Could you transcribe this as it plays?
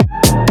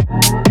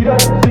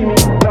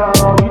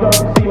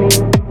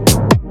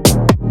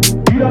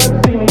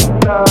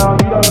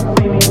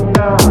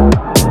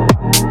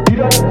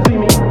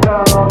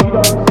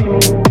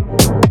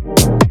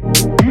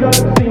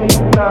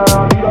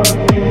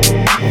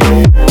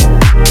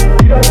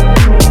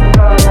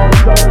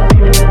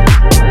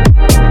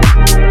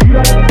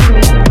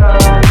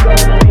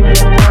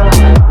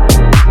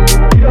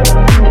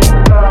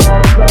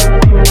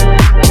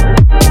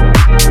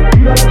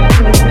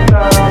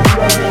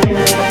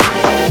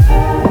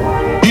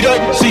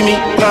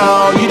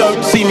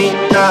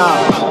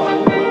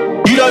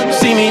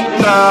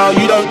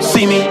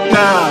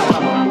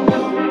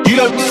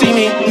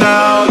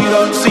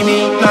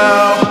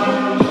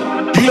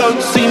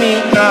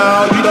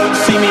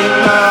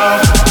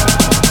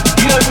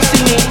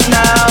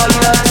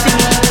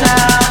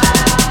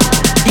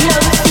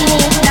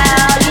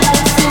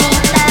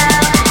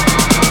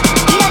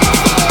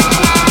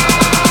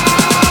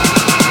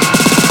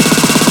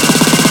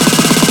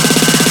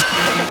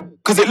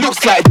Cause it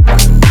looks like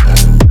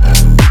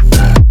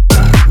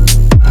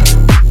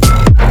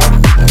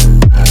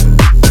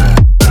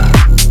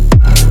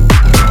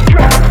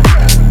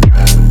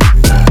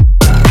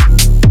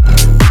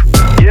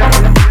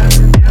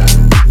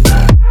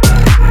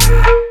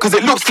cause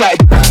it looks like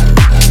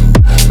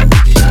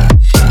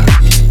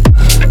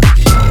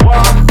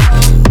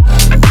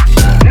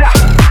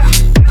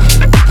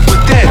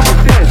we're dead.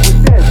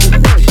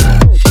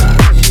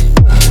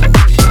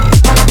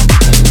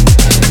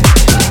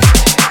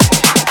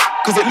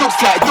 Cause it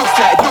looks like we're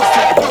dead.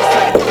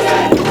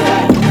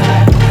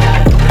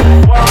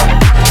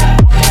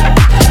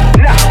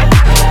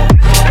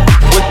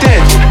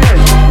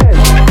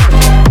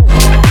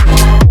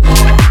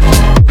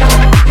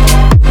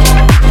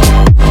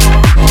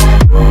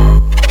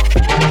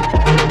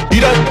 You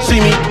don't see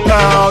me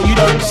now, you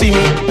don't see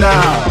me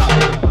now.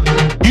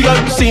 You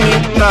don't see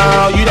me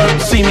now, you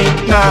don't see me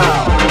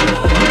now.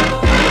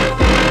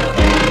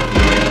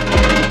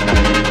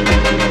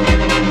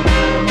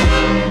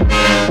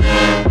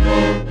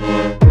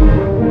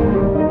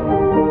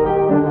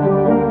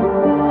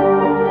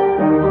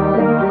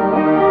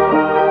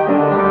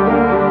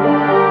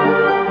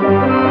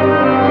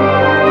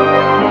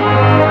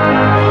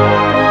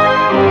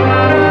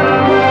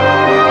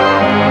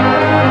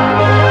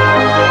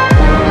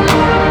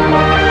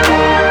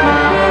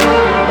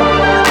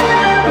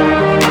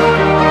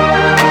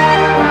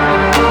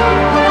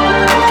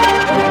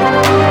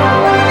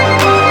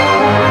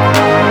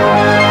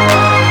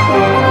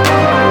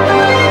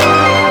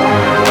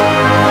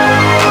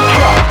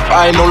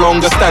 I no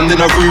longer stand in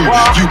a room.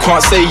 You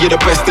can't say you're the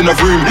best in the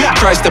room.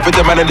 Try stepping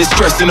the man in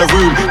distress in the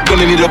room.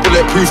 Gonna need a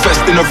bulletproof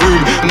vest in the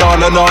room. Nah,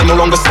 no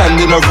longer stand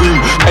in a room.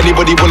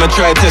 Anybody wanna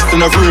try a test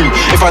in a room?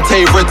 If I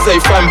tell you red,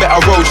 say fam, better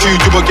roll you.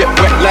 You will get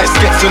wet like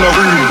skets in a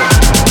room.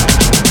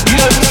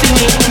 You don't see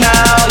me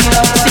now, you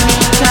don't see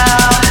me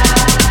now.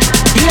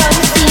 You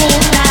don't see me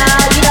now,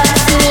 you don't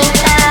see me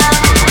now.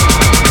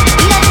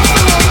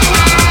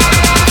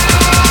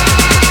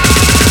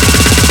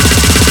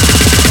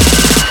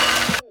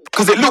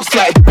 Cause it looks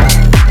like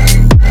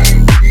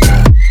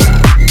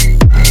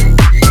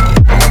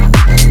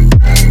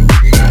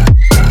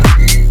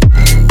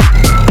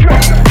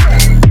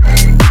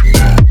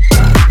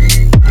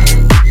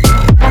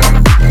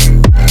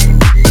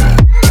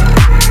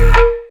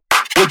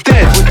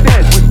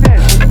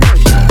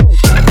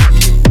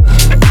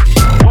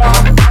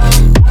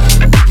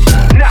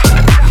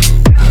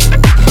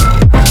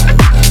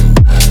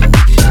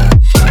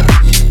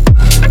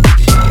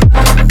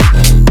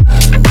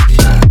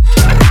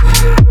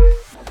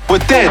we're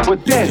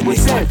dead.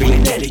 I'm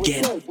feeling dead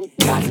again.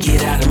 Gotta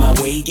get out of my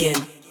way again.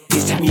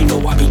 This time you know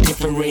I be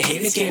different.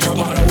 Haters can't jump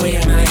all the way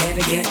in my head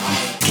again.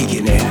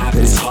 Kicking it out,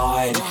 it's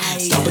hard.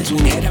 Stop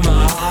between head and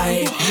my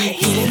eye.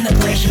 Feeling the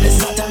pressure, the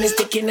sometimes it's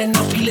sticking, and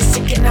I'm feeling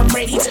sick and I'm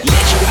ready to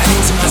let you right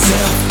into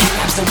myself.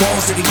 Collapse the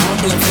walls so they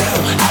crumble and fell.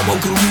 I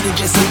won't conclude and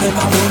just live in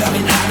my world. I've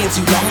been hiding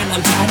too long and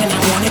I'm tired and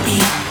I wanna be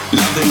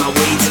loving my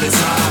way to the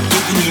top,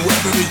 giving you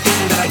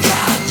everything that I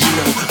got. You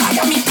know, I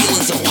got me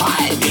feeling so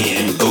hot,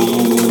 man.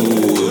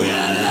 Ooh,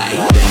 I like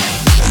that.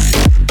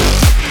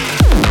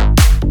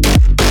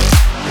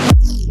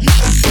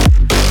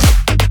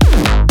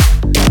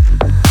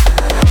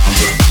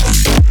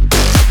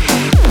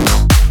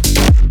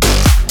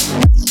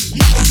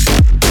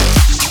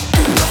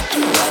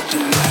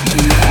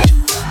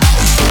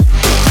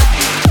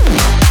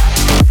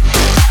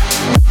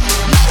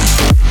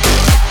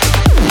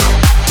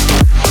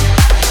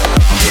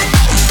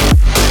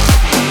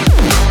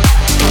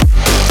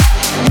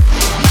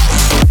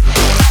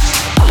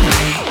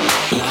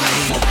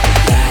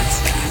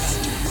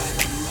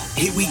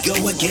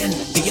 Again,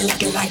 do you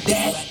like it like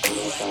that?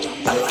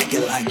 I like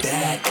it like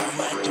that.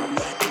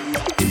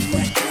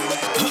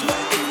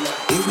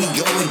 Here we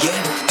go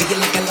again. Do you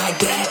like it like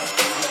that?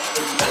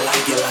 I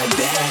like it like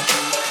that.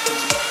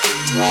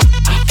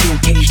 I feel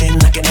caged in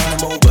like an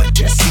animal, but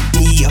just keep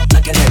me up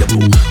like an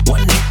edible.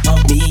 One hit of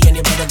me and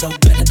you better go,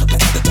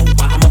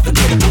 I'm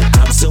unforgettable.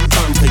 I'm so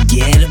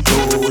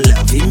unforgettable.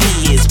 Loving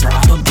me is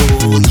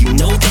probable. You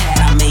know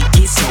that I make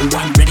it, so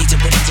I'm ready to.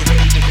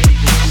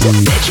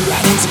 Let you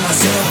right into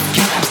myself.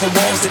 Collapse the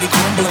walls till they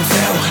crumble and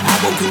fell. I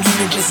won't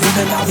continue just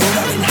living my world.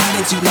 I've been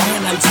hiding too long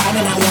and I'm tired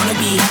and I wanna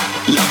be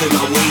loving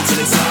my way to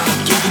the top,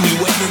 giving you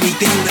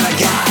everything that I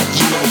got.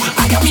 You know,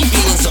 I got me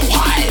feeling so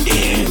hot,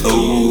 yeah.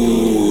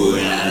 Ooh,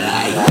 I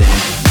like that.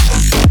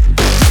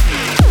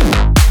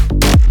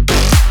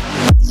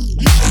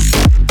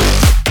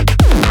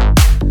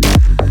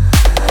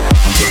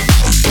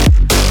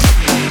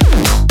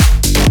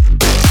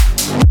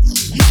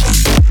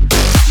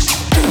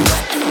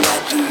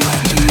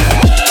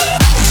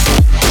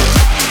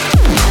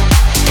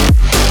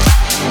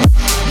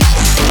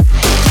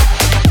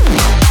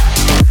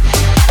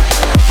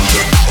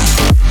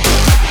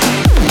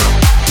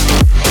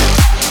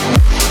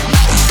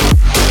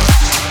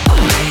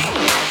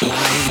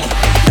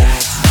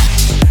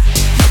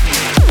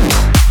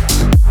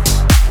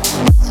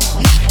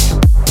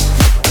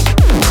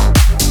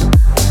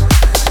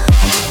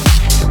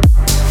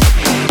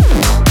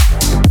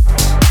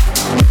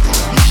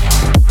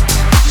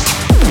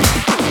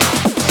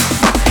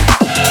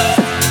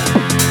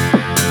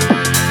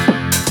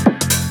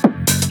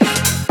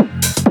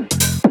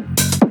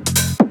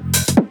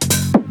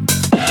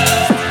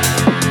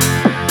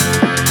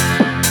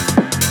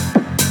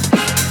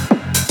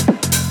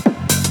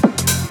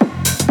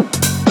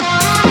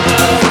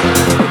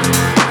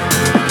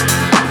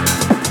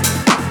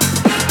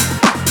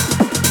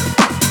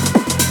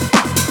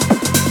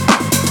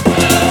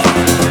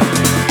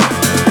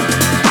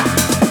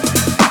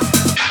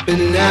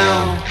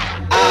 now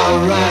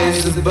I'll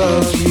rise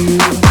above you.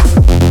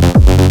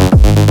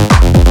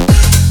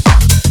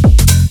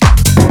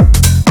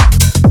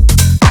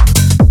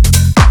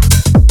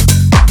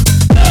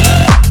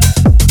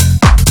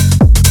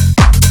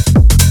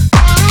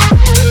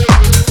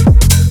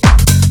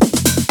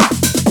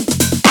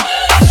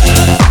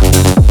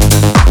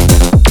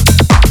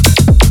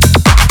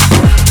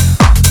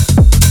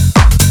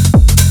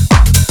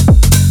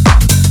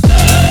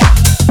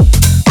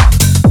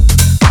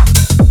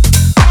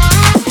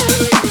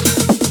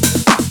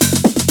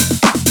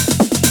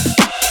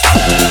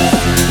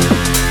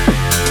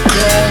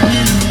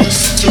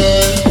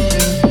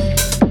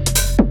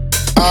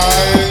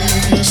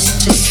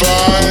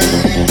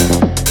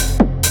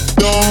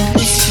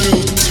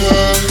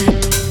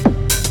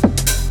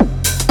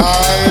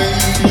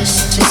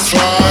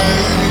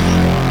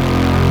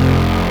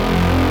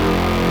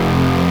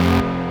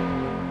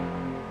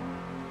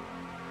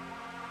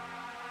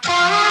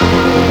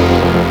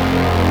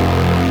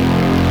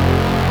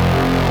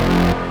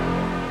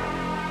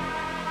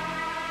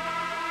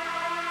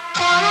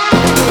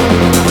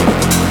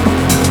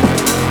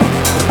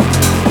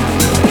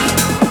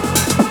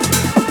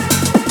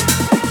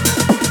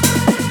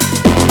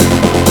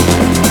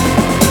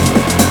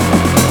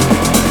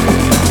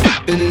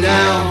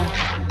 Now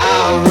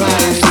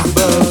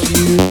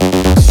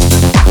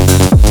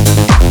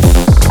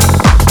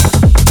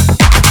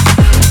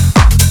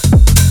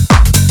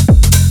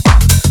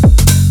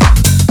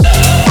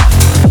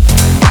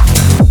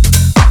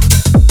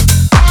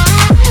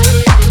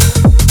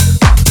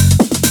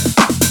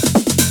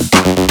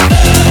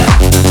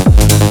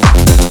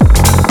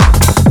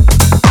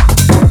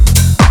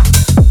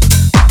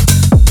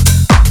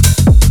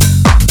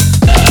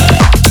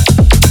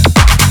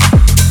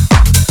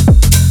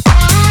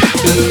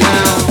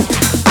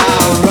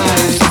I'll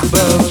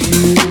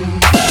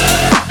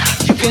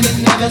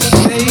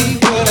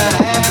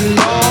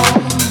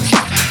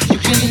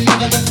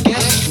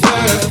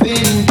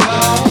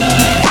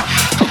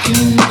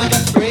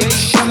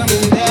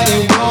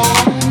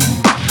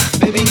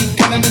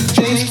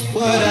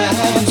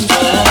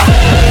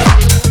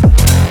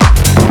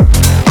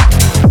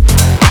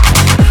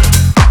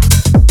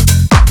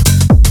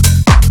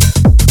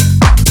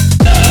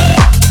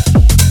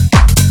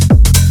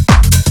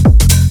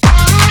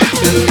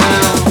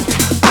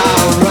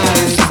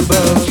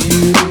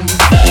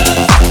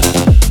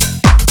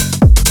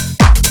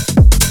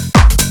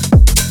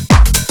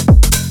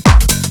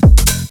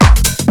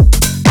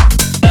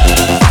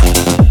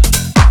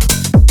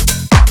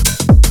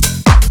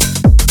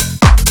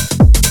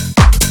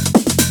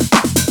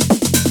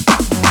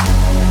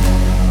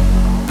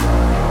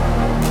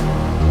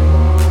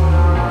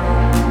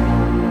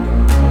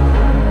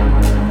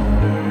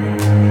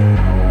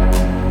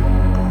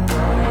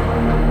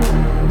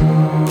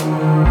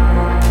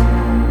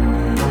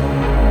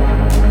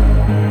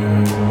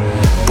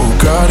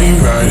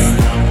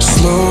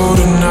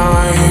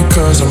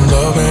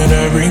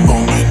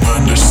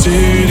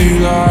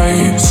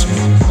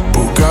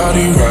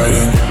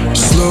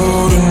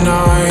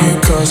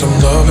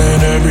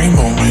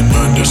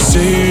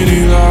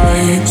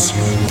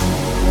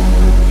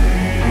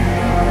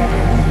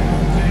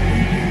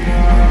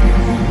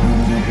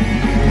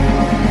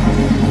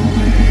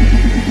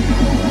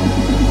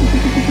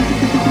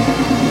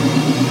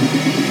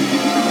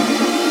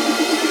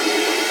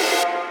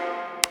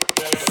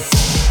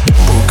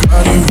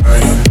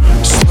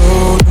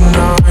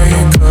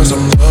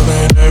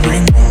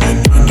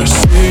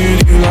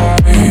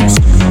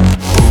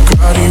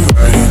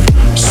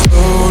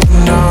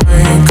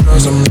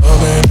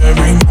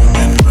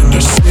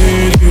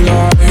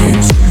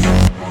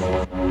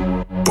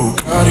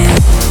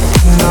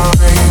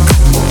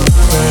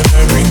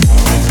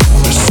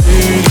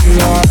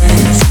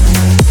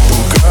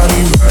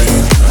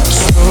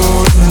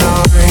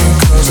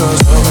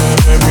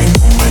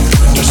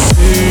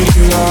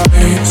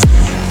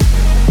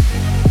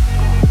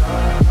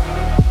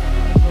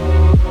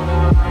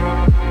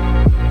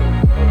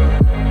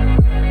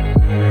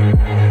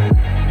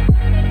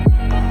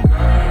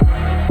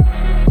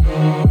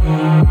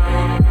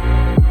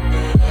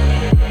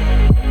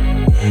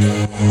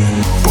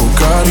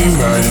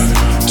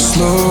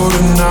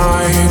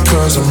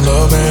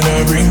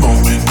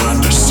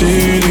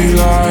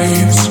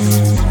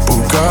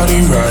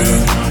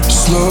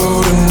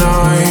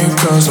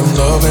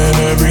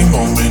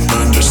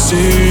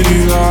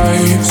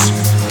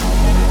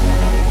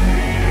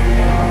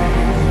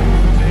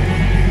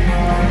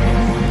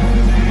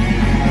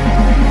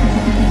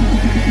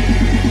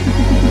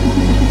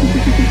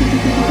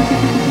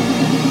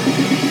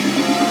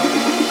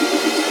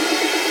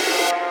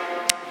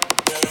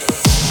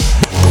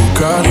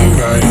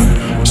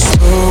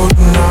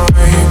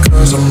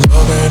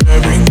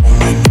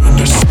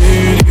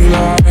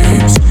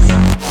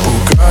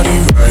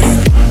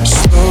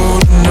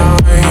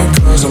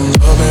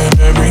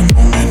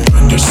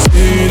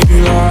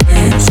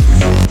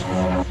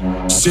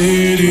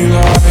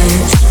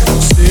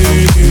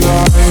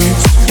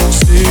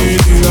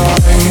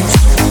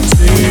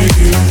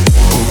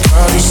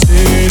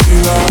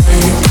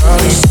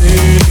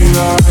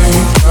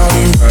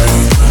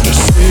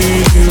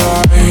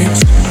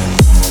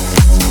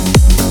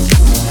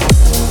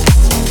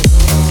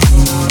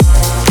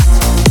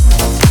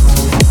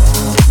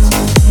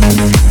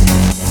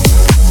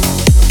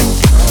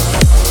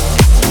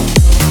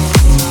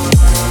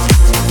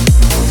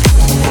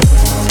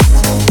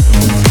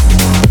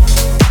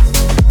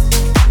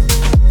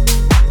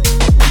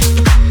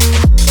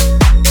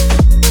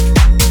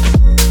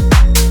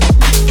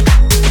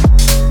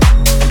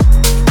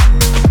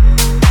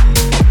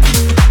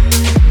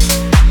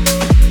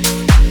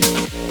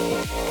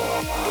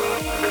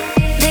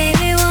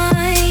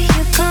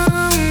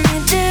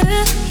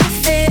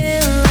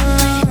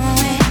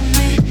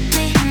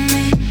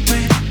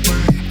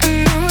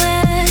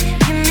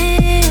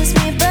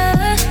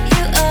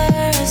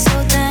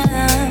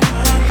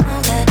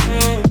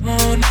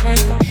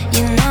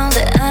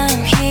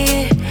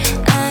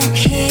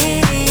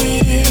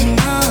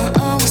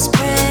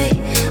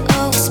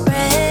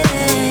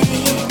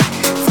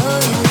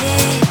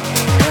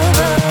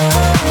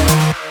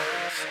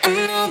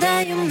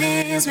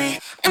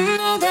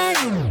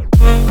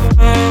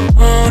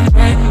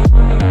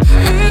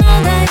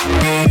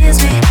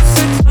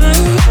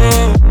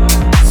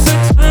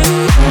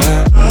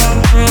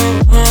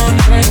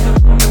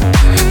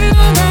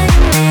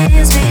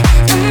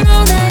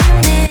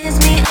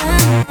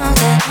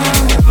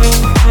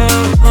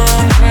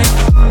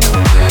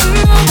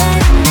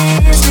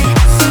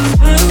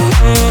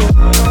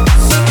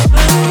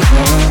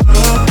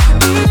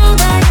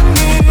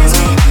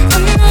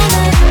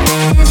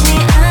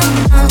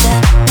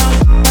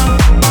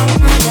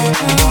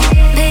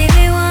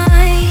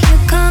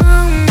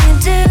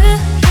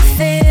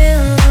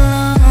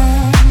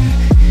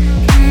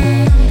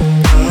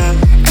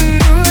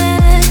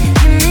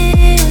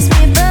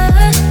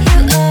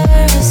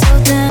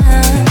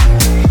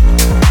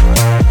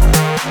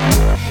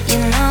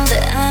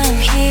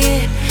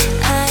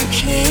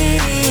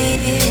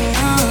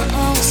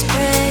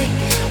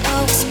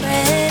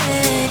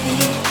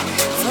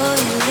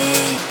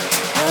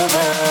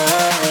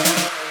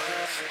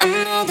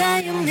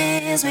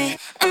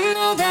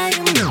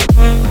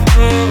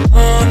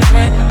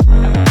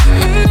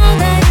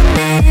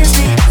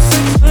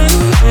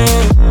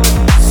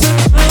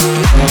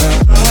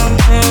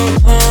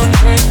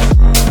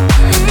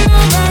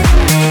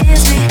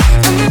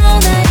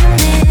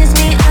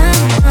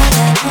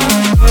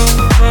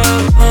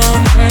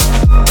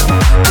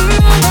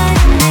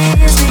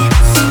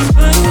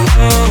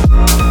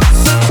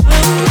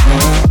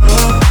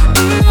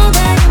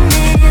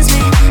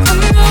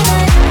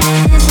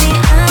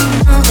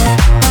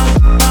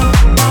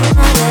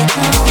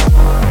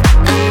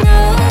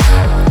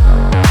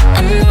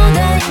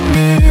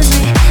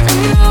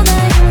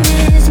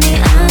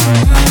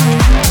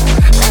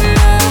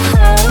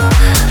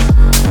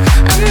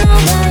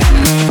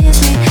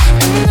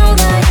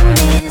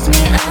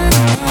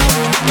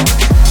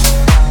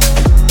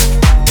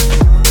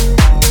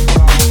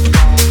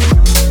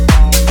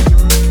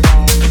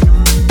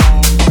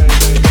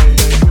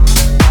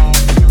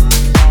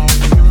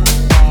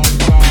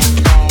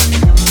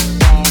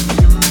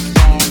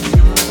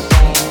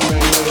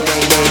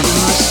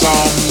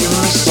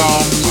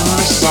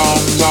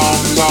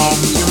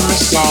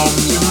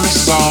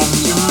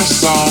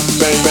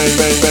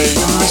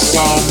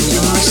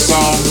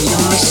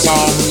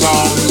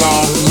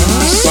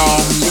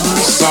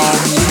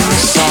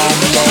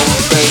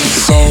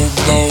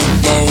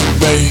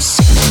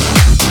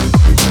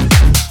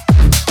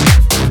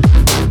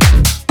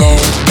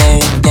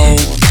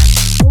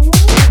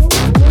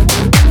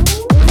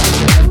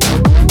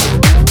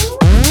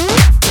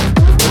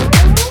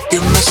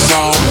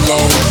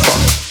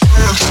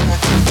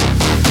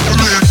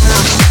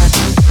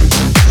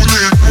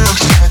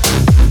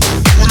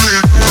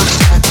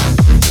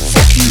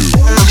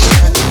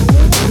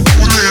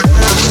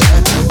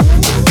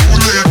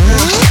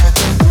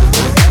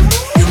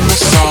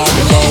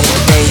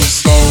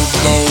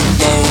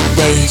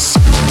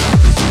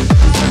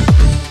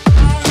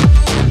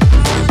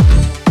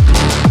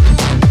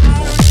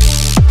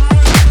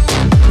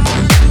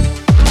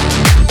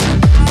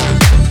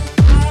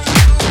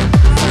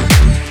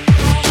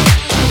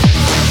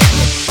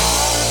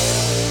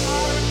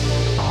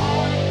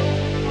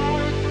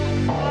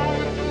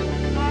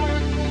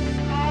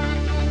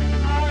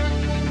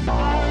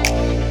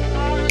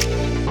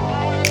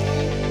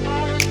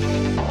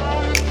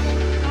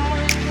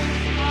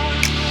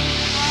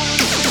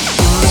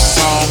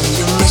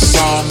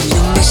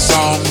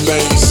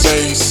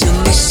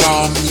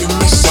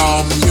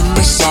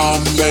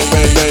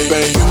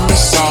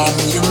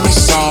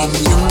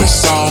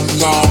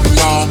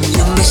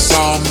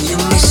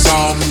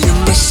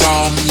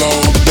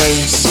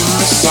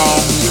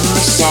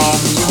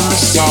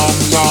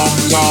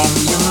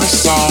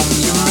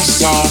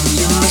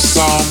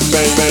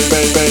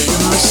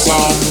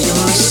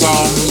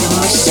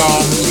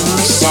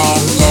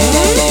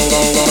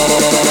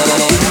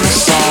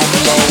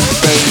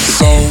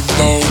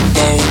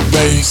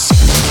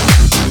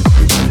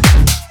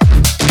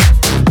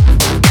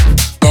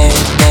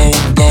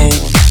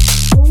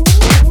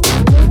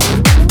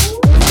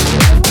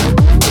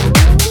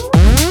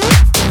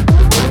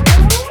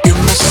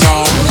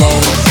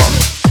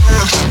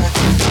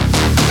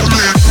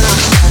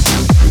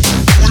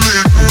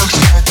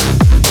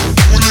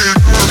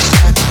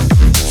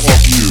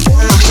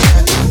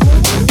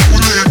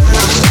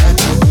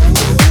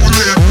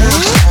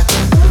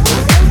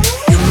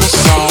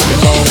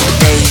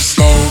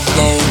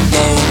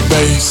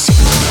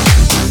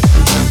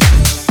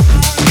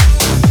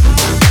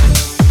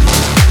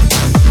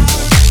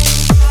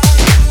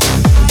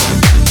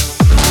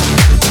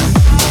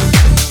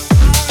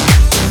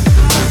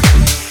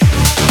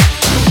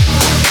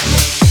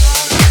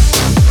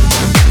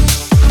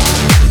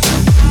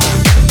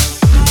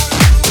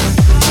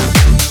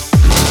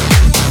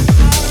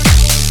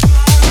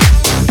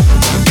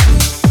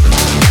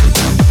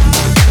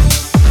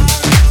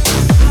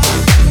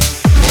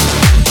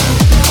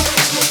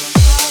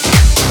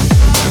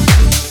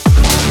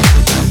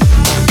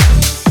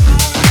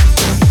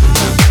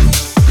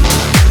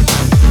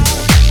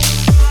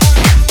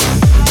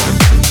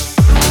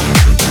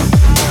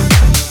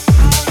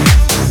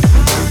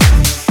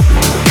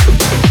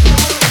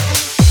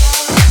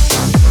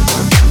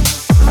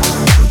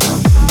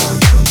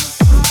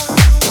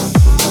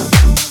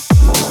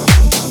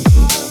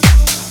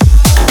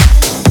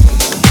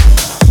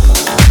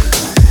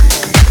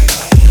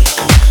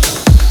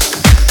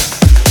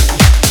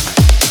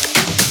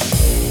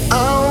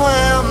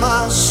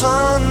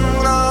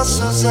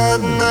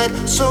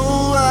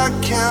So I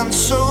can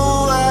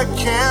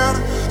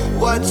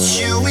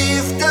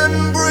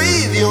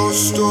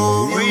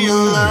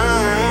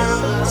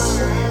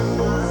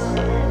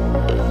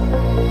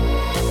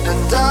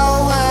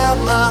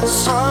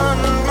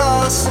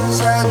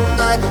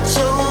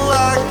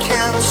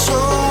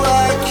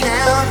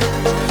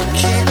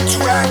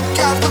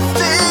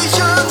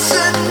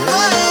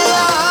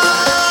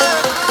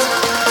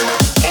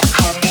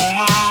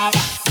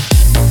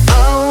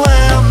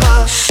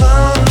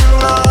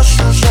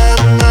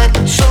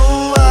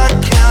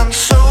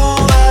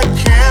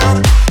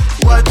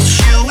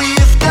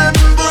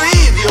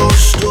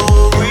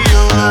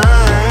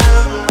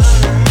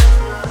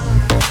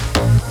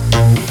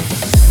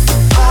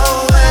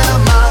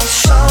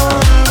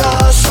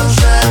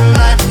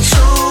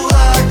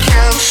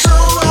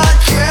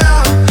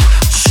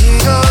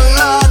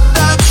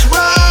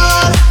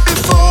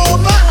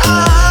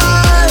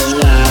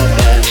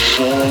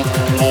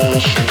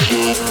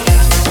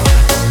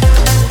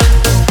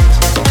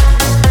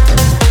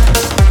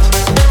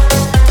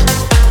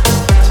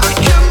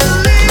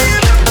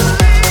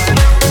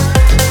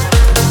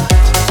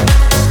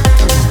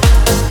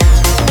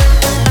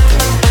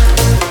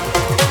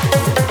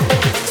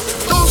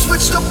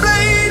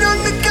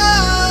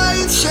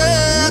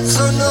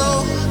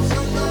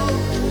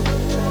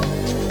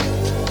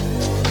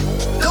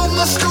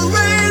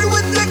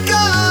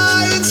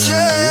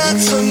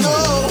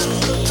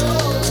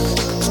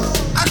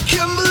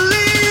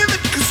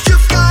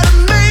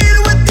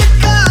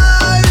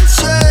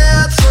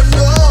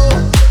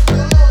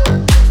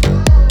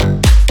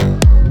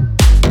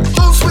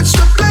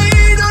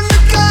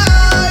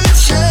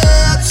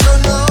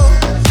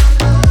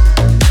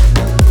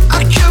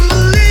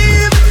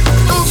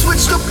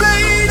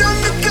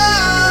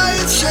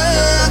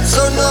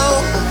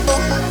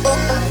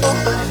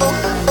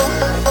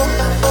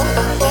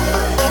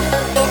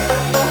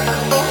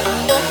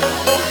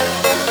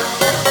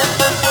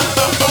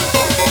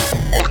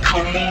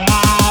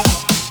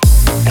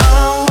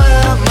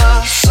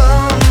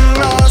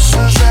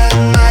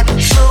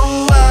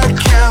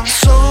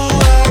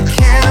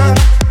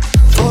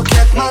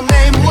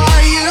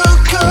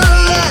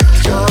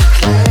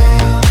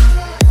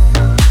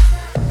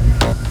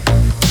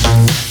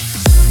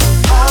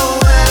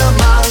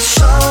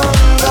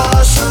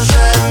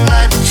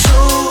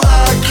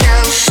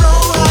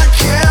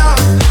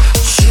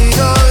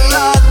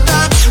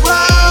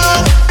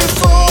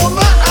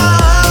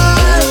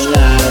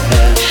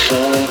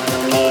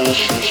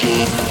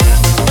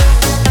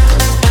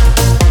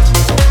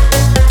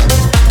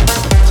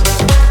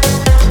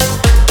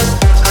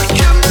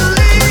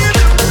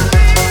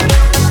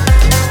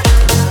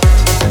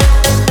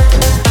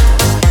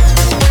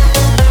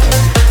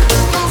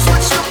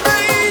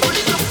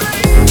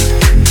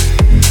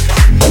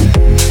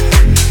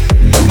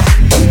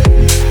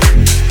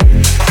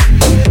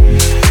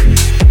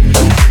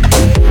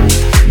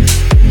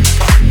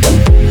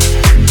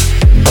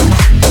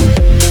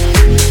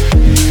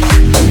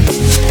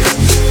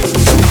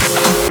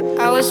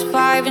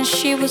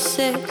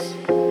 6.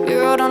 We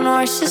rode on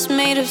horses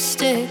made of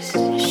sticks.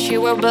 She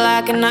wore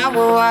black and I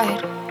wore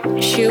white.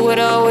 She would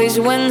always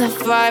win the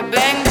fight.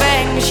 Bang,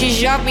 bang, she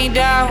shot me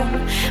down.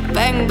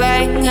 Bang,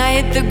 bang, I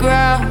hit the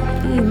ground.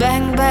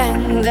 Bang,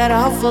 bang, that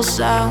awful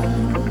sound.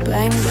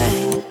 Bang,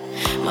 bang,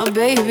 my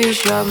baby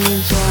shot me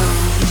down.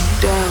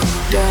 Down,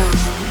 down,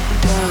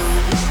 down,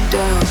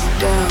 down,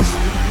 down,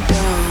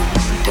 down,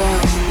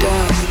 down,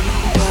 down,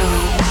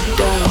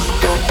 down,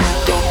 down, down,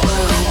 down.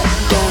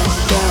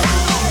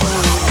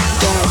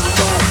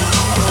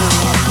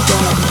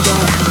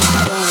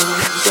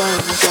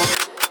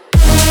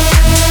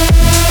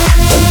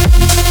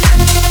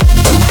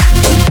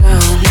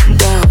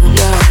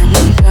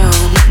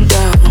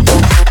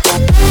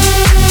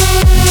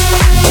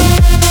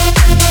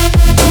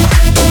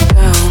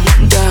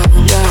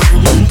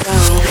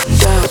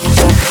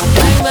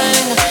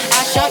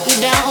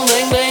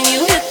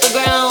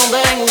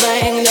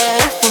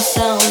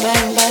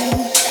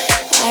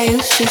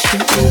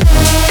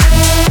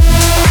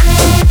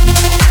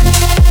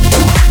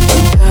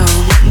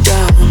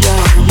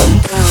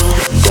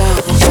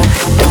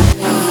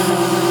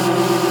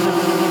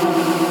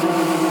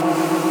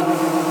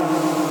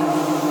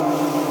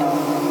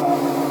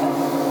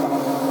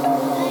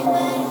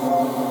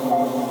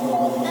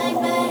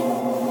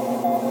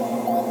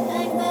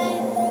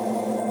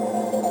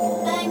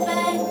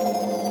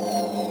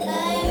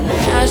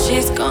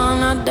 She's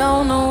gone, I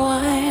don't know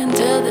why.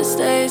 Until this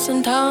day,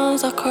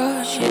 sometimes I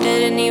cry. She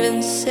didn't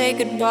even say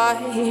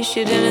goodbye.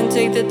 She didn't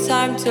take the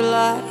time to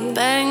lie.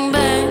 Bang,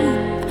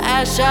 bang,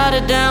 I shot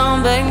her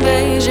down. Bang,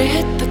 bang, she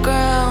hit the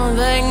ground.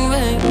 Bang,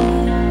 bang,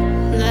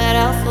 that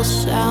awful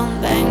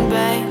sound. Bang,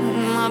 bang,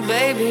 my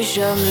baby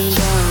shut me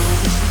down.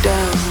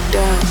 Down,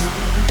 down,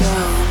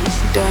 down,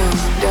 down,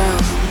 down,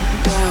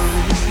 down,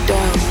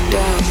 down,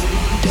 down, down,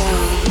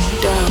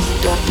 down, down,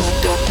 down,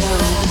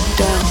 down,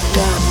 down,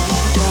 down.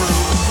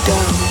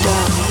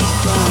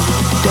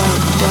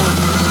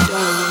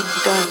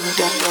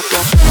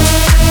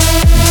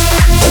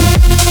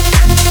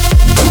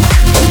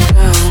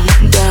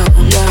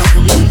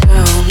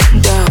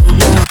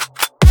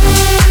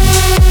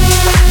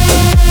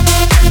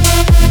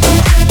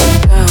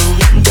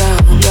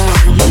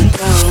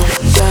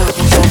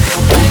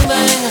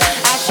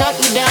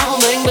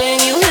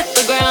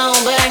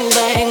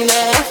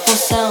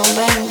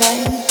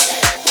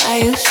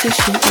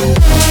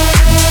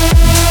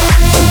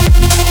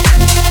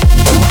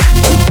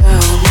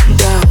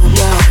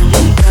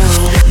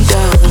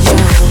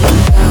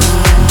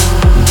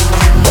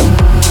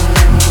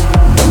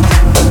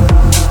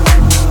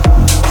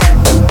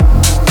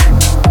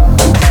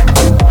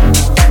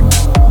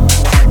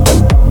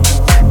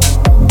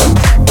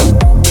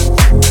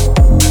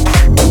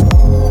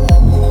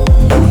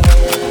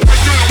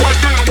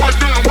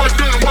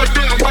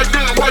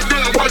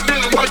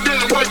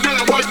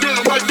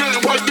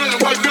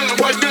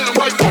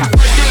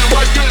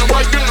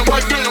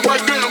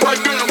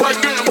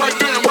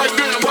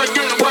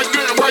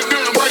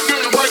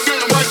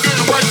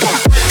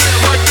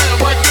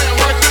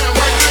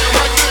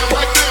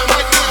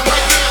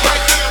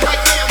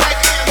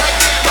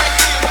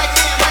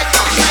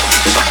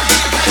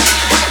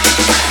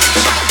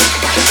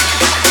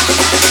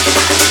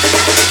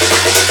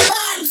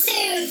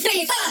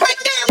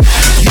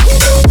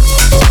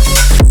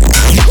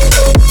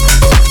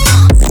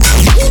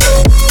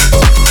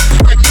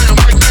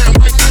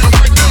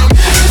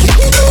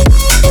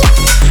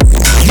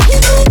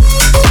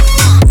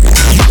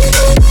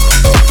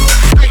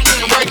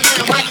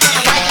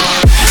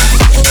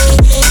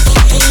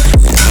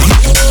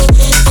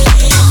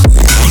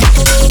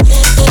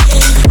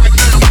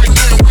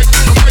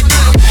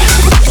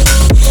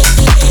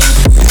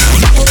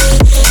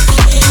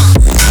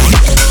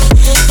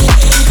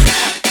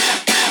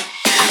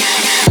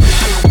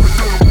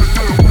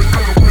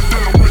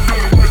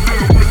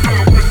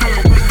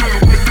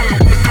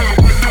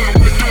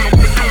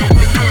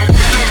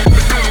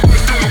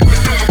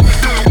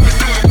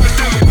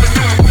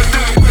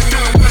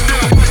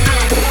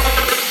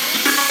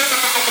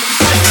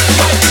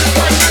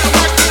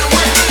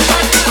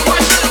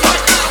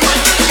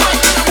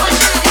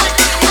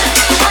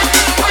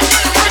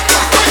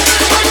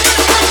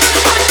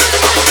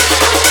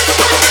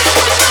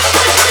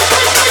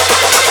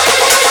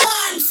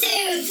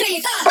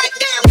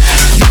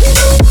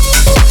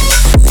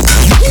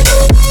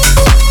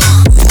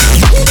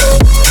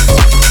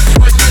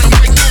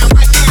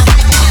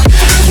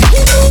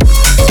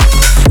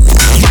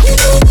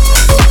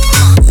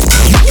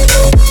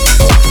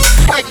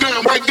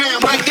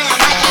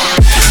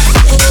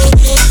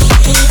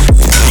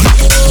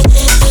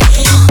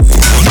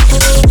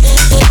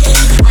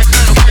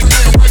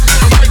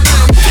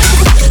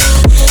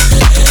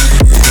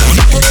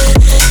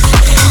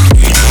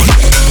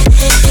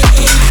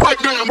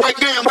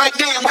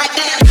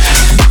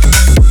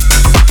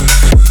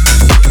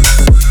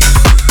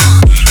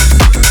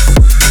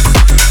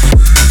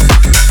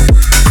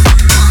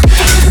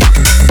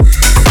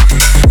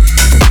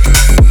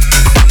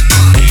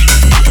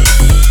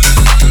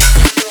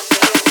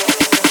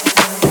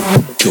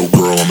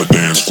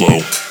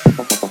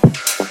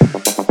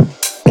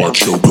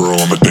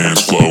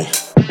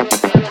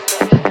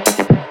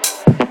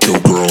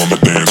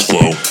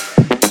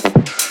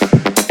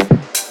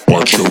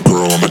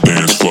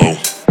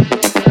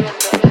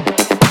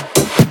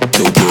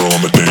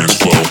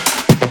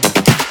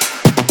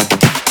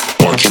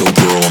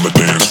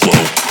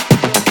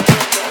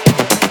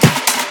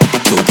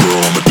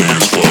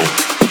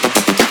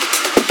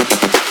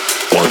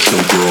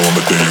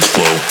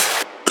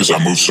 Cause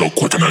I move so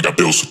quick and I got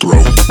bills to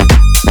throw.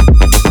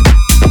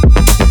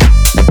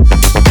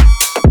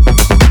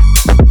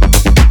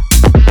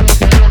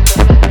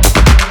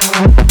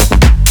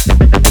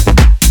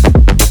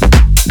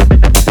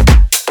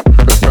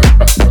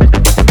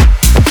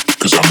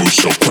 Cause I move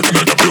so quick and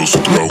I got bills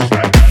to throw.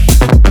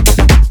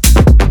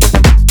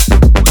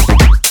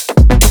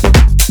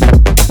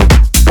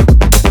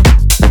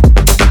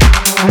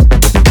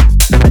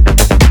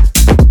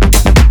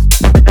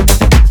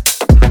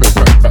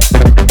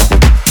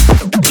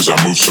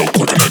 So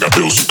quick and I got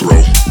bills to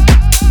throw.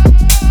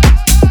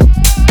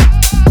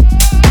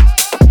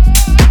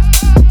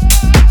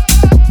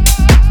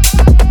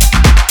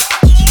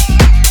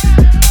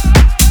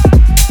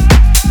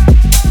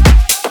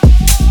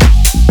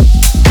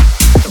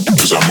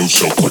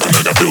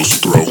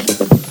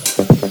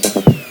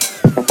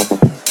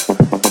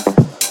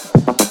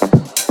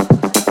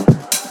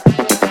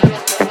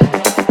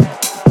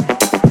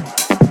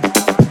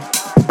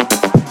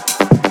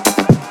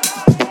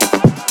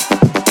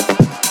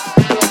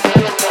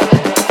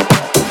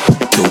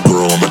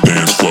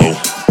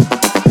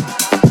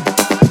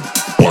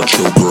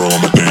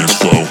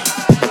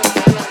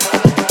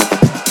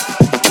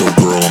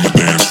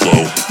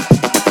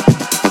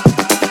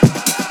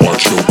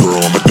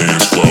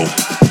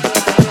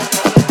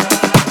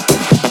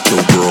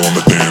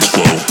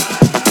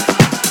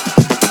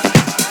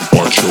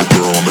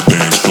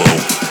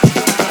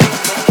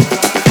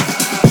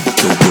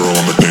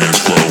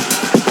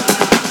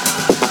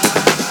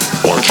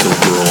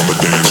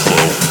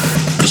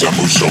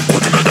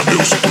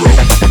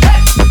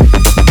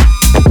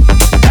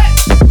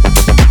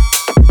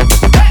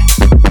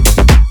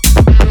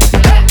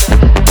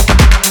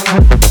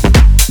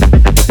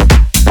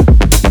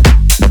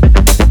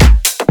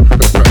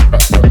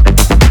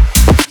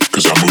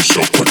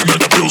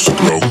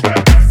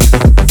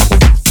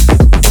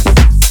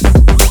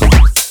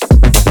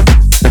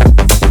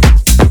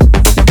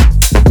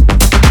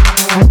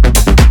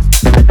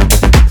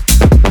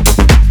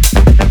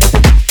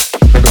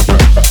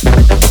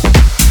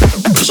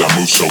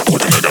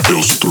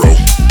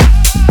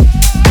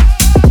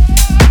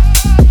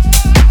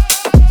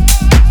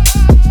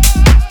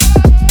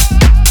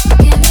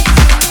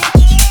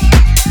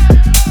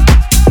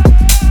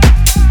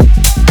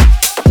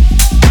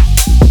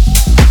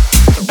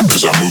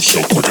 Cause I move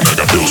so quick and I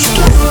got bills to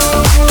throw.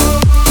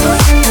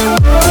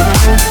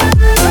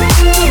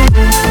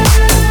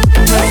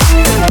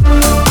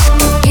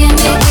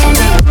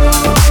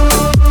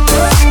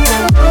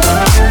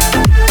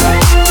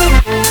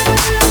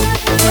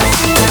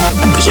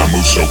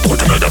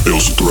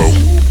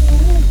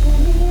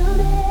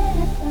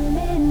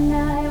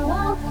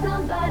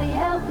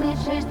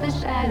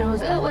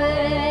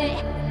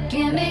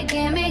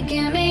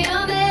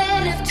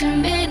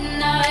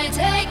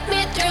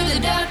 me through the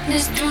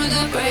darkness, through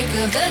the break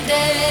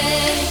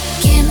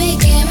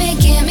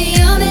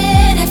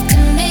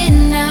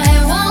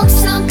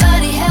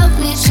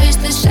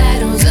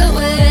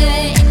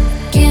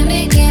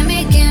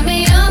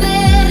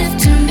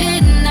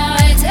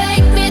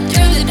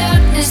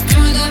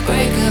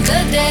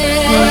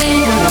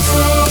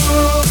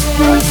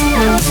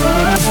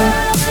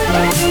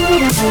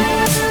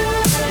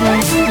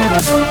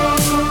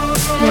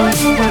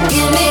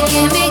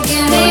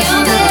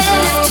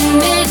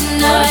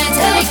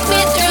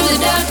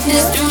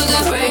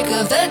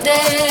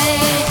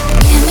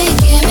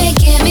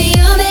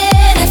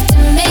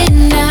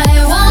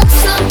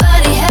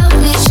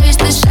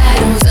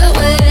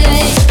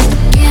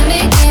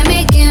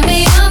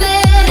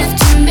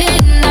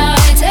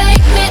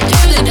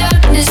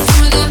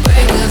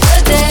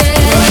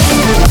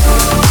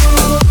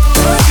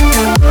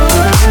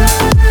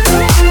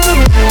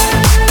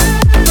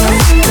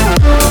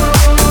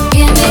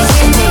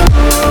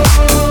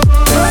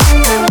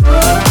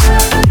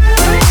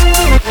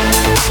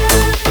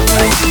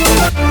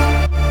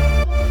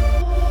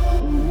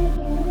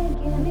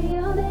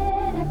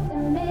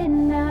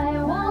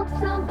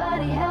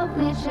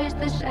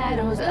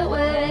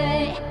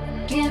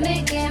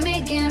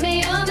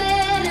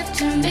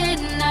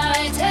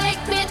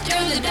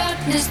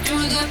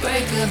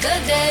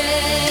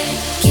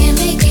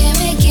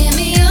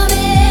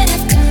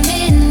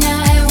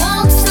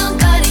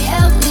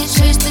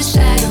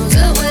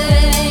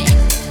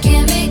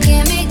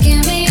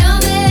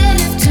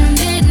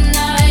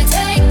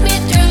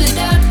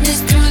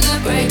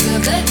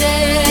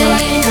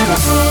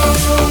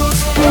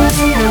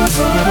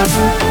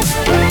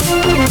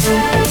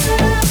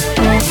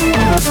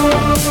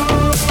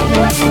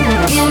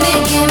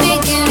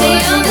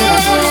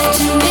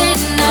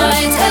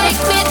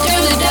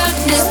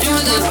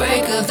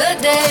of the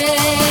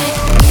day.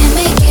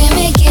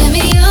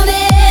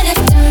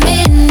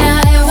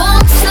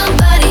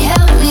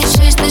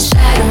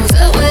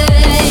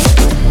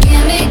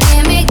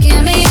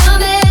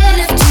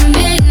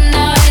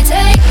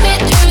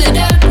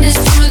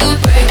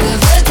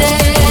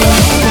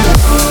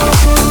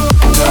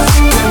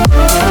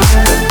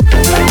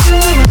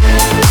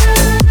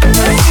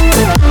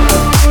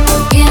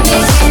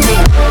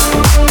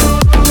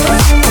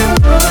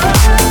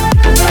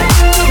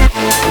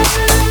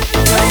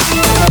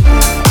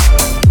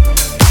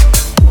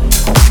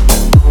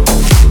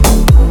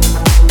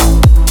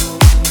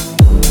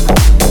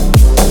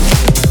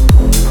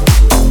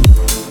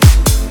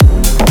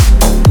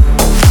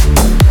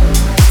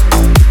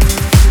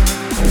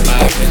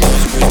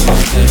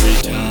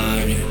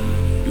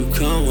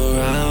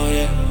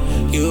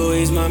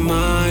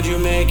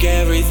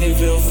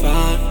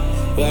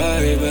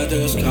 Worry about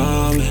those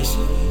comments.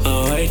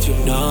 I'm way too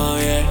numb,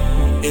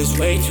 yeah. It's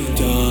way too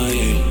done,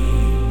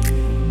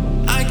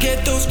 yeah. I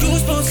get those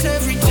goosebumps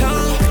every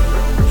time.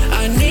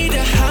 I need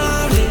to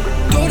howl it,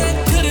 throw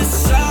that to the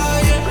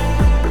side, yeah.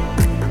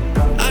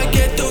 I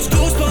get those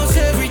goosebumps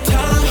every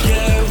time,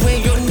 yeah.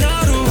 When you're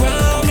not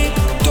around me,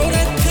 throw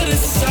that to the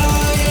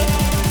side,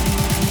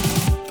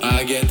 yeah.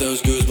 I get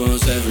those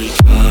goosebumps every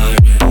time,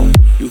 yeah.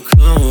 You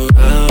come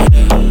around,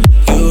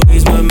 yeah. You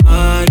ease my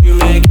mind, you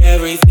make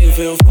everything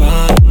feel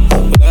fine.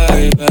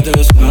 Worry about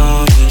those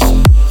comments.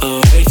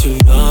 I'm way too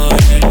numb,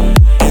 yeah.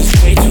 It's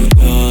way too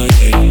done,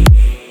 yeah.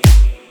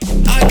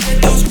 I get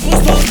those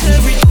goosebumps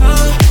every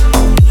time.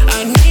 I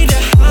need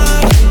to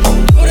hide,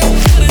 throw that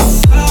to the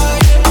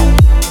side, yeah.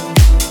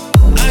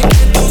 I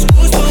get those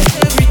goosebumps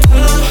every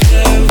time,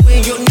 yeah. When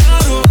you're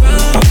not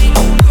around me,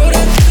 throw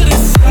that to the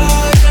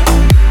side, yeah.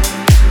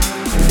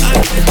 I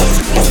get those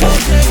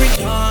goosebumps every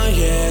time,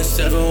 yeah.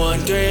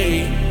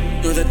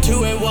 713 through the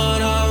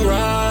 281, I'm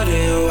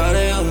riding. Why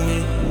they on me?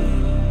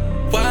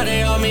 Why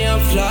they on me? I'm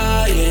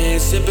flying,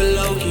 sipping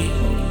low-key.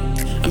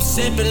 I'm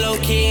sipping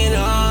low-key in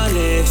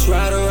Onyx,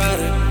 rider.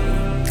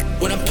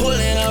 When I'm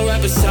pulling up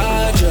right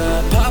beside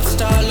ya, pop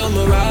star Lil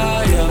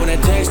Mariah. When I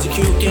text you,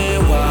 you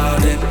get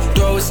wild and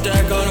throw a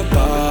stack on a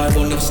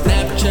Bible. Never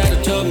Snapchat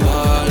or to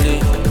Molly.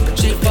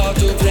 She fall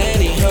through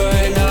plenty, her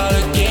and all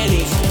her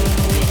guineas.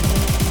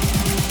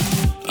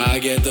 I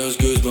get those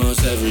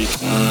goosebumps every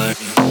time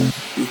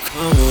you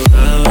come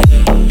around,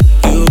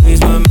 yeah. You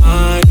ease my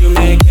mind, you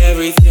make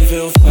everything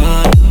feel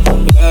fine.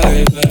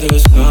 Worry about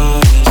those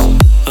comments.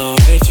 I'm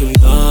way too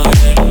numb,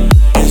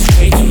 yeah. It's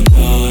way too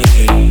done,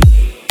 yeah.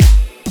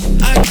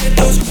 I get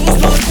those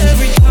goosebumps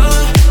every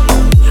time.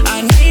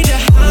 I need to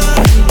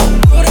hide,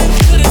 throw that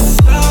to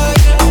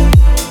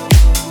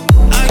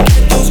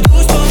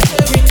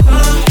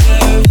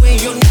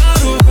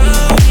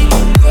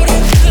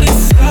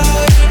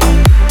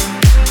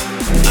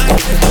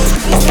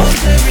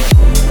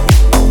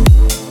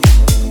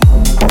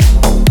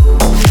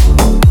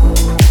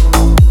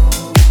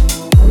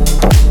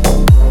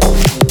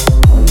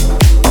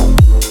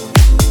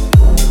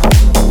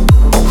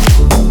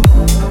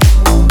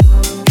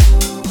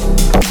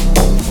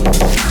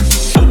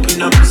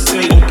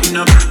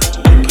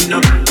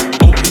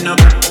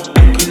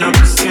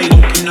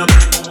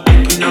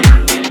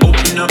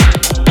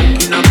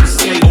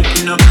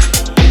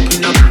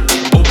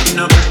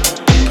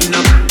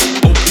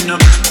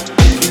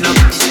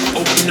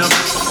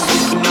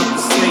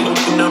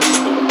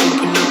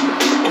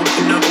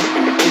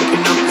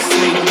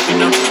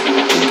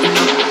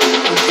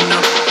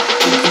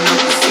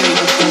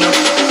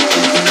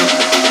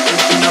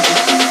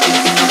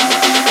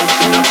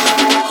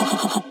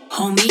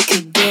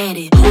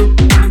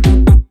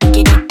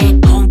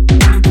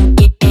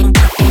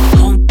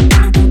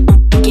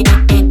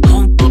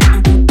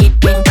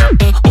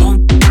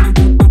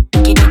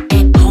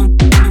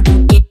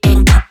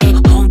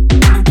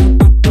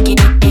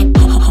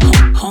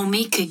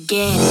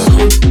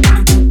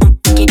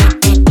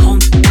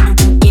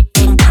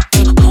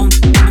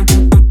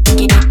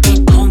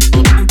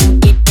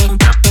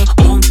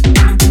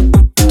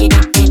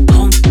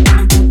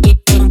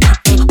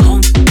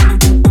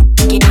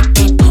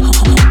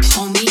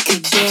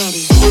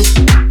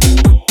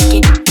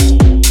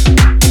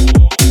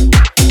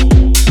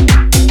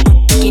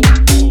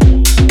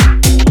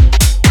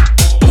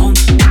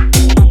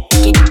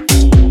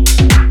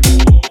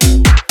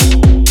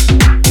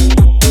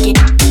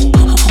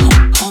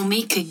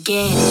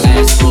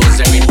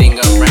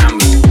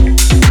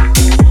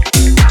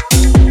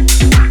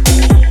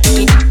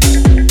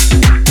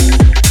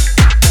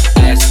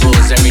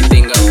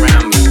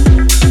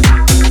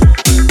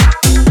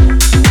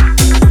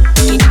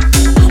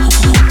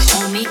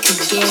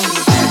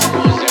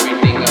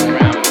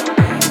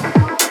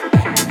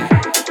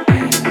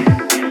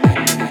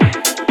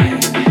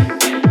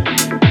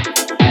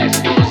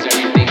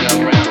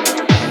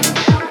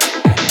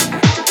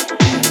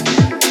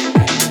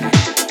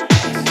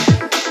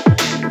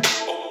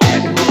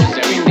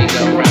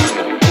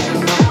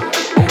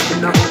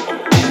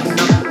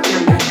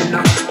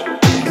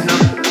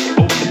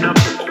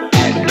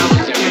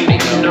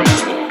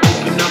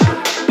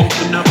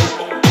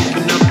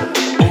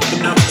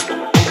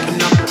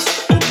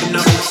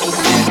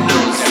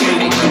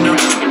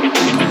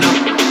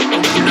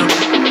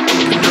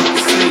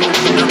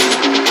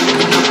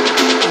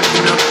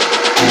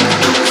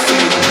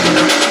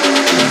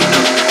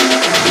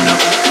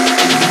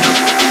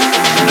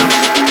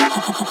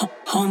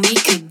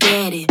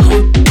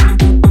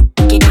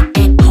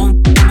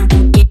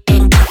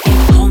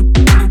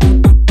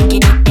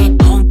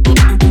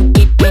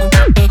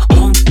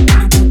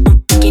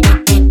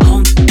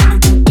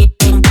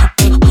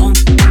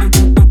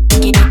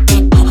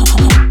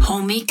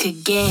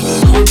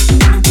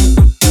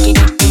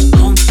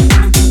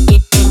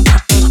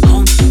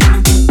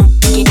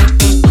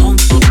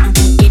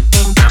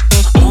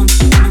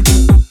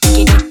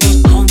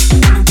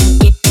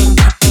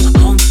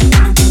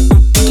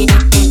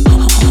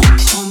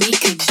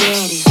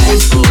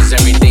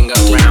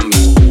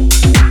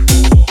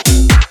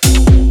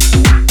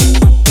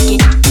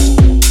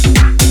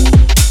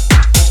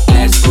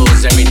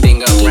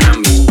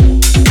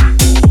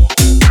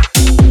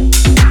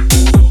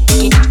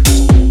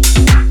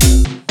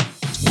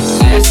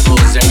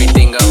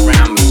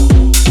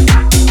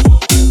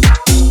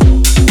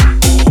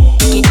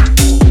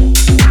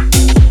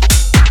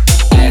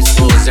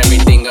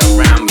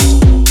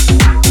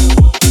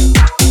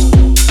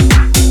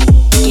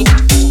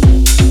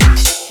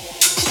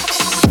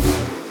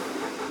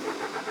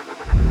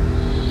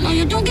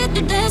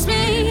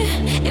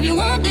If you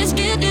want this,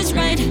 get this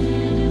right.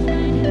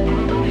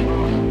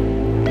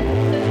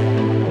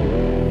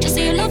 Just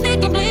say you love me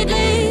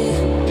completely,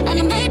 and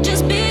I may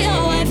just be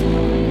your wife.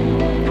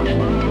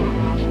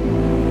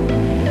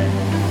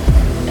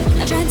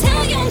 I try to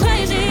tell you I'm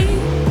crazy,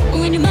 but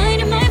when you're mine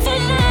for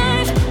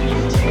life.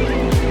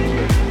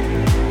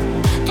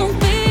 Don't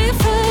be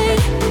afraid.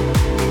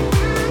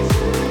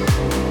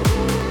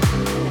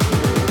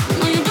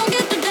 No, you don't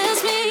get to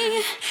dance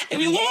me.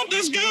 If you want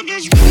this, get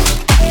this right.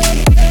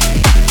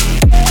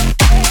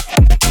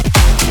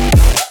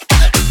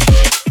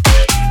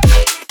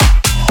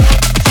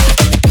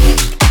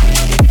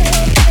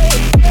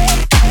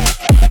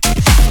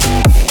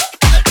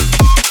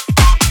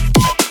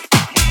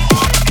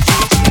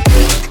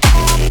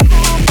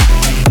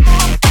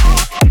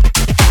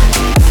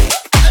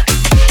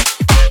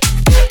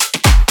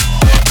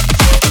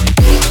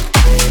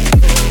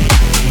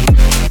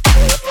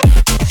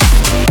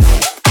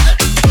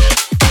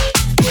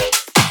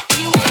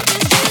 You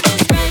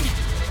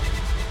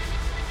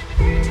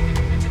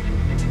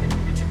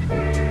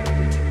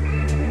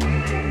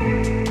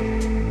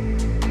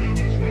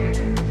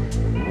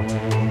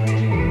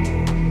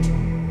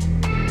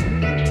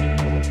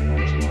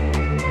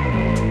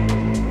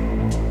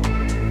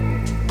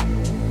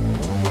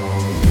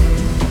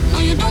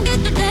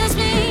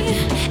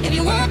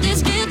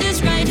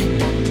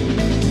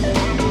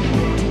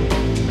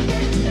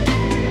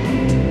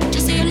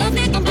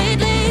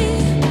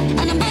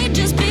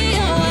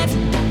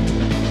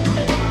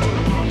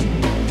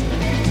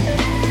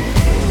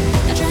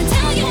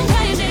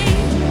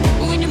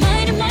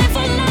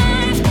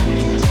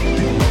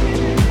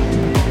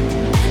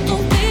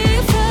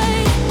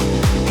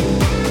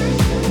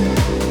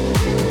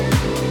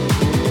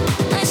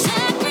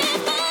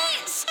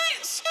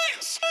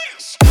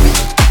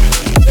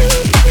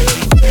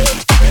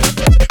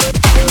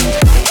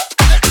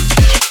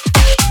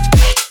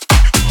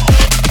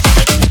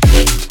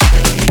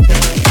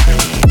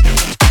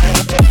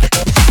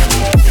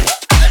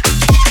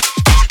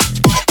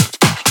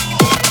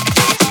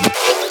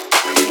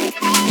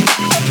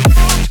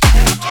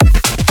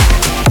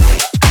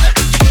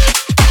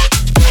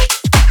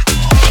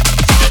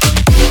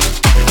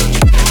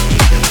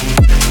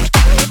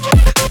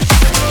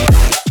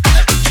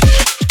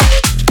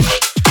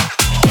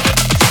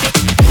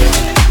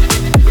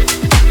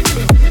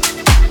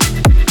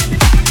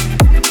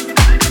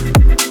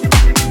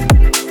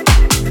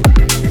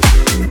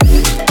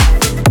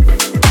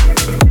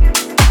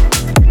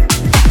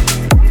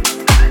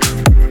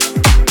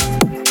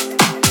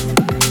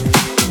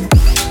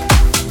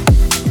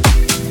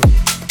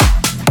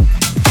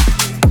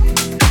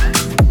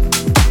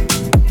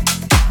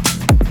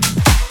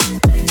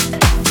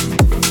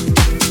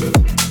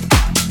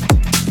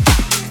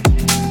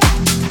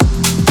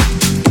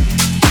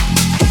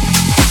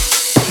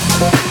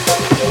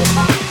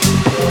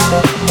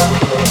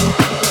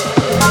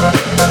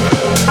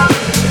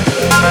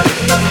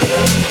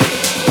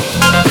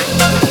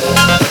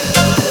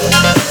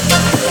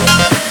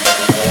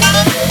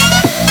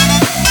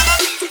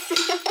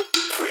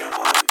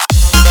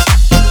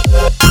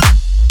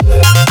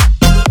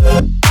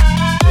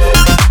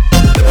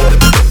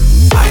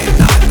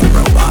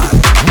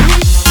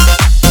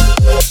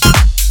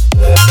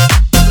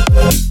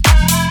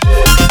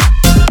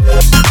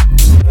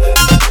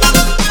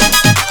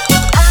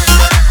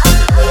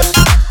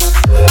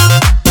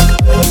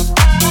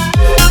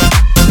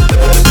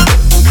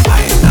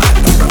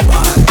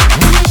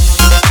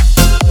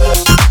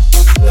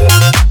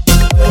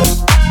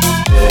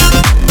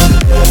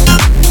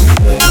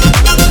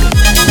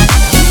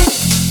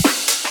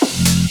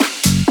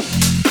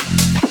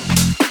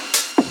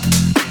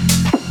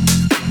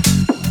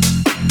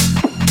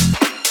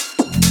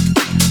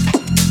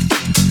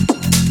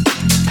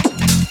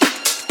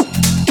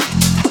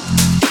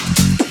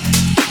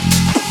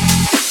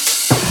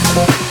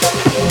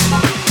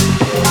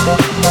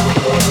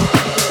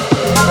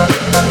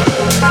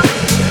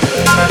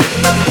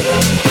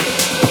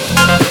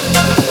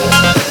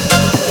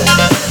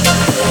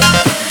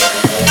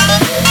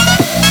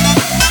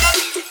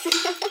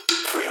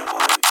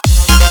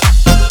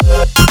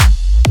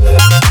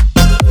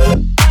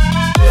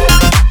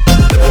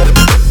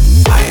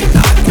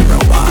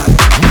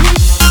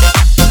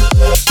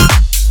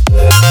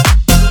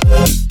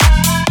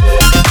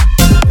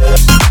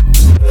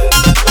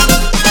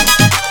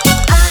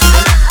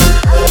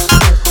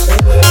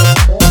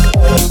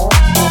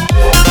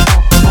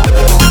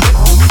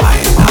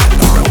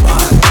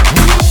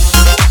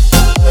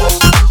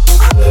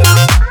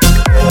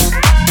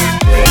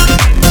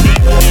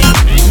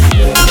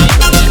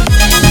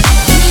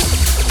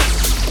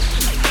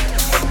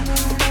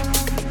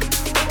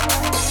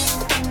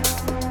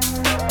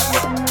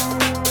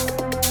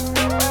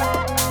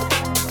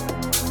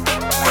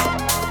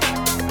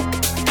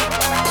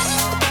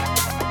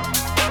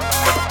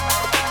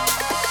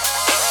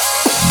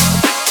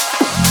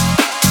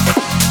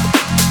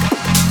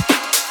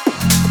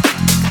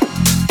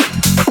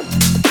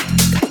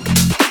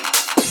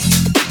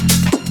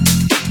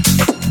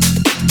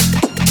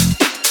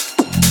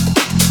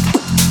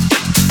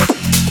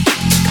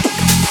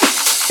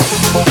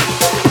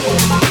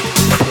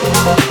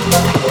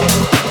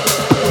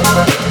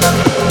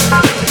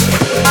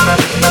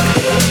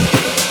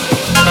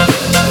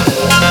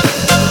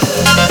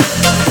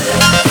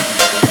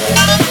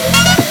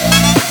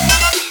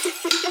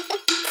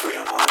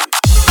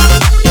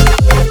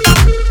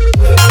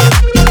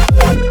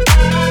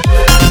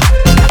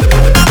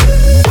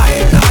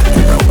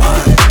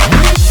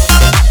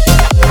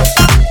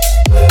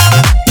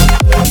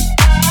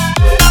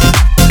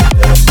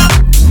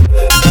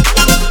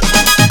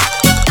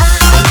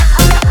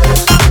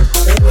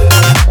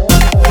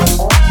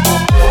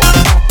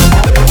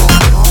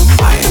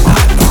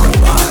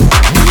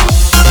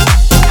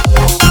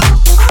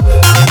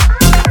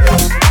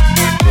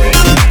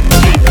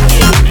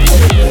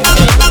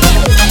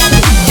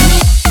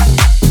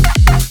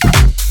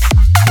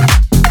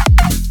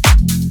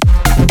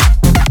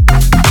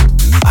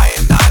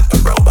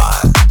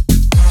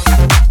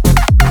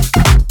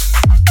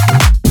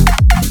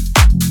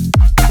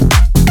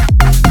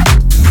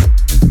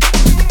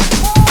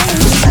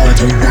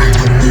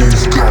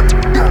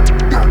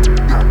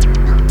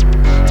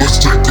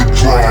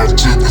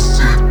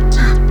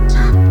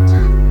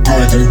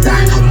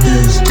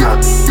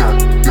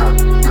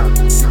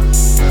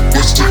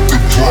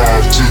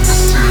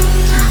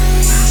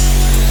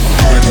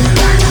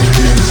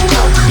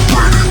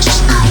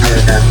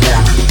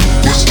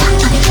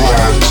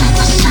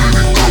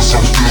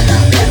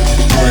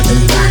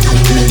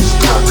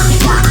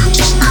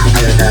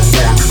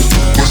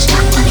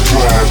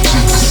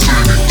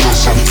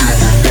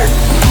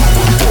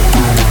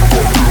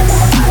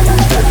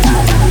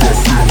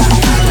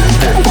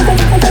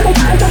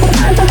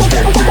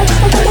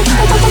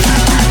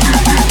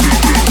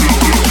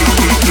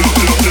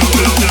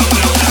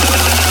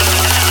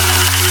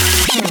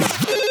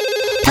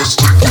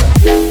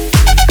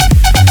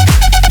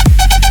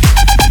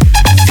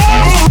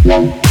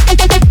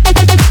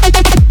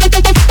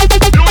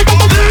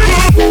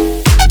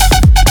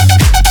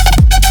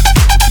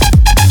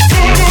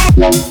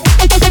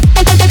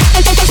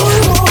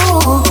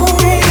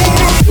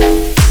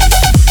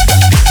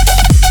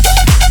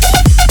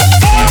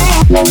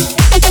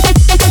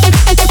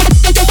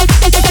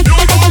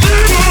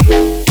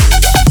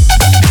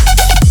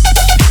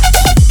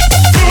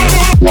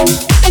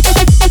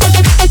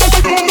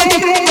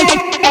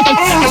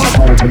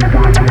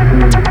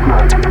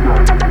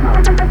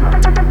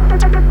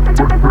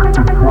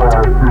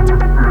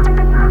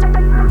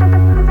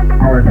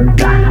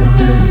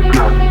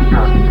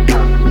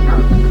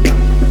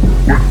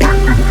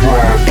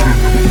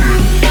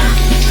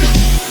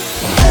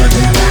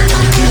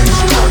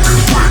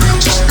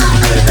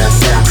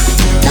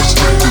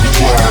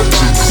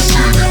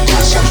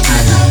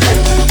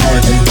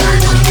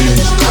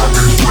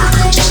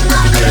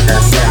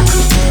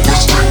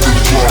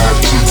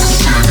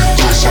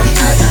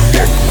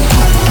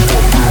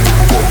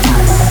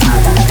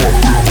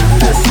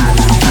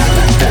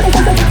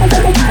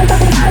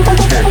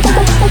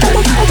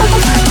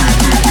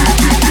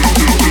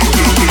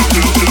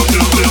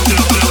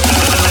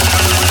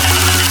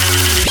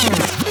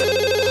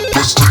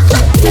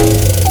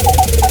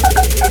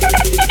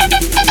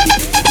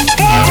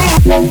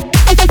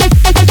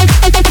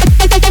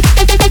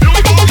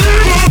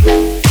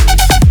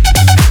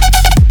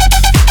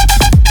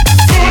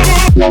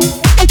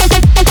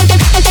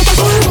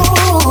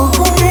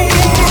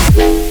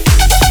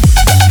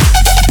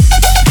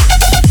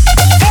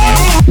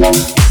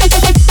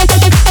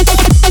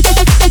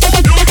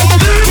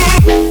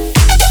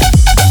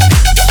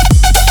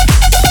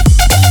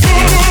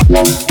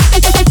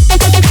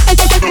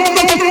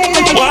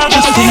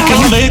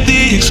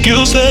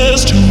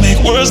Excuses to make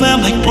words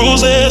land like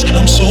bruises.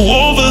 I'm so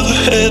over the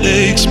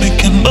headaches,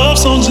 making love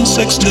songs and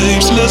sex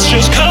tapes. Let's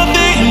just cut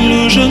the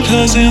illusion,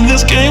 cause in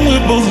this game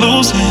we're both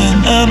losing.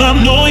 And I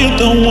know you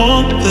don't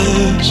want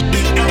this.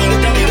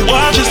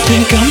 Why'd you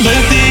think I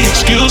made the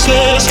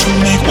excuses to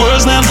make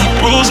words land like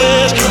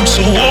bruises? I'm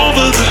so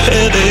over the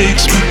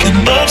headaches,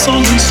 making love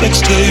songs and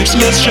sex tapes.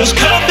 Let's just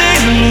cut the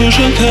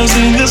illusion, cause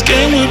in this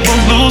game we're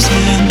both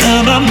losing.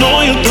 And I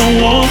know you don't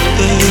want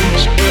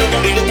this.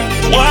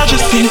 Why'd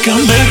you think I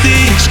made the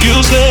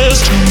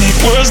excuses to make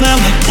words now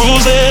like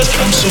bruises?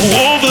 I'm so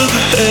over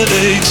the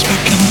headaches,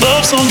 making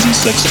love songs and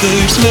sex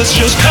tapes. Let's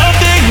just cut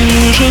the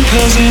illusion,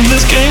 cause in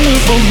this game we're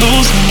both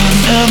losing.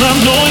 And I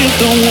know you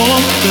don't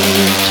want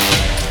this.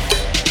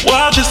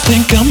 Why'd you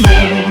think I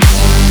made?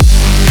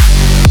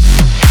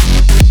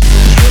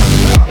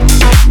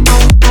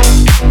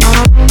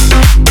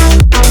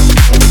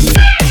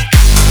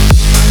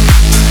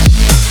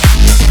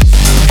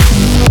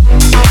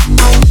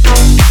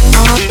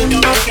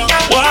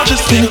 Why'd you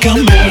think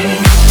I'm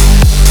mad?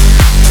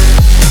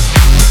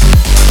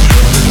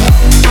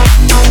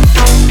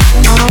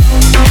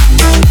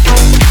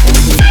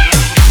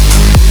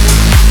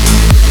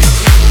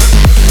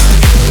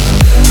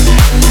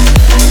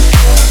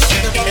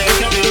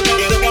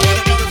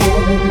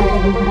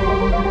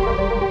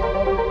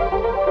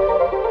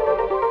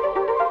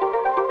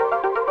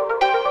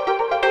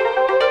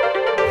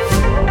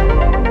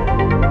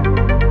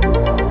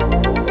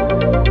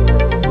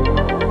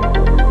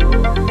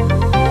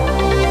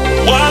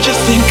 Why'd you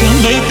think I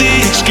made the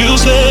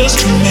excuses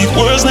to make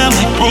words land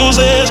like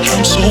bruises?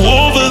 I'm so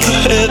over the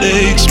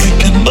headaches,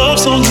 making love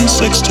songs and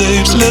sex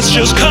tapes. Let's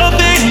just cut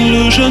the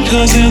illusion,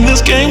 cause in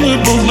this game we're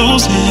both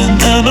losing.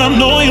 And I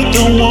know you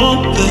don't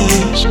want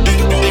this.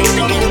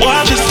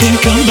 Why'd you think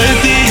I made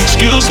the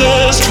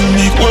excuses to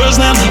make words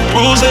land like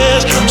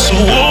bruises? I'm so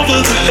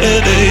over the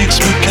headaches,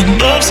 making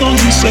love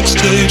songs and sex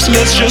tapes.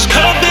 Let's just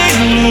cut the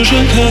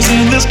illusion, cause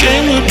in this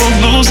game we're both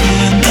losing.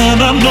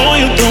 And I know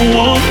you don't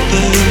want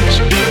this.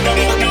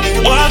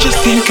 Why'd you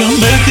think I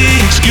made the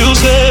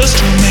excuses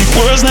to make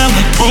words land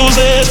like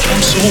bruises? I'm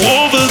so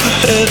over the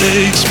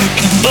headaches,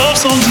 making love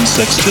songs and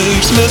sex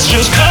tapes. Let's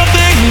just cut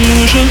the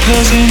illusion,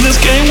 cause in this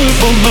game we're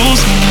both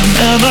losing.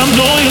 And I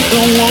know you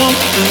don't want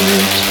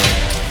this.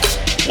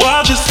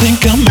 Why'd you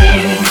think I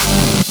made?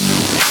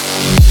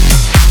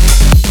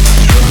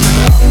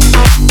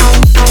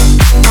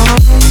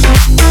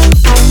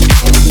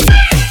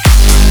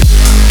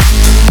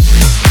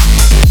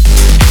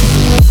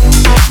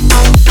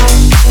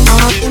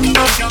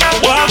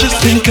 Why'd you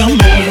think I'm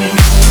mad?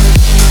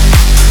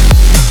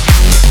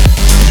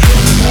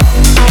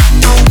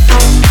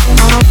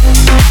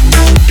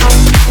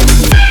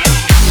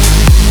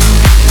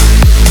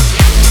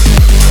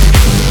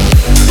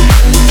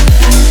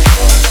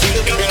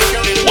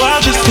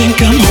 Why'd you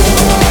think I'm mad?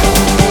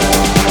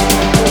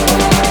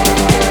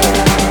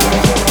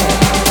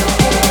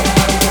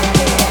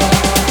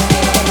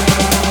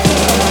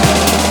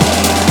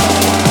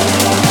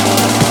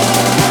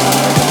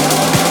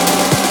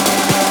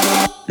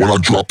 When I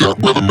drop that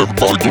rhythm,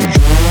 everybody goes.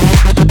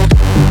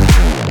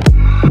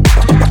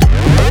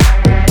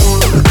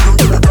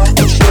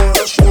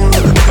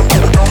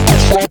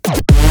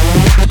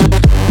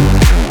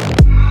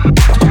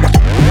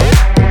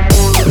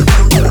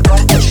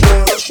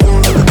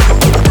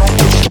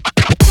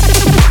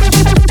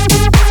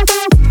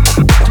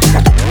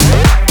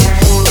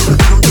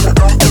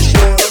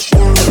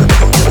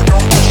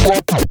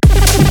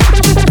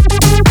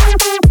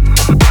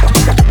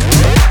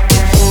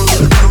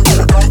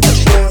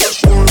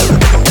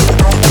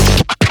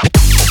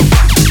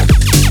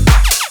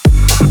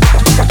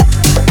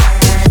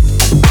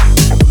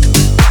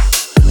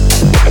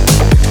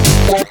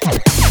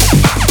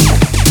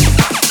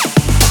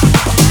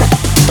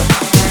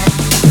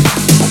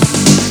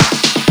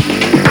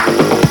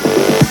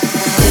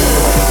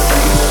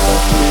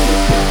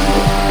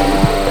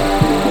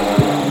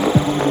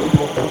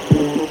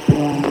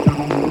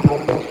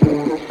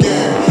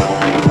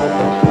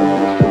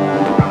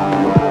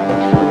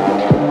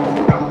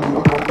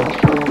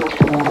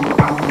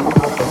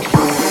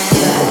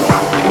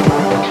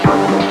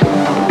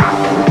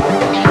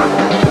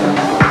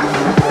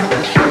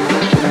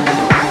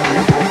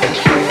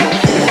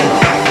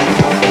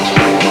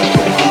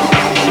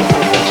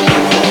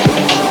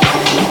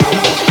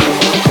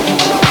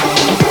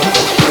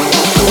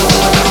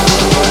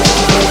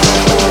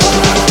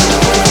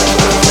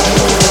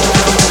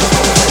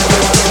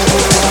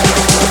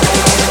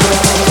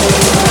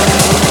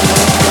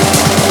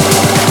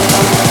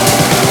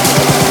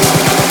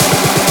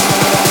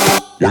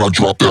 when I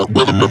drop that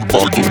rhythm and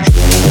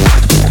volume.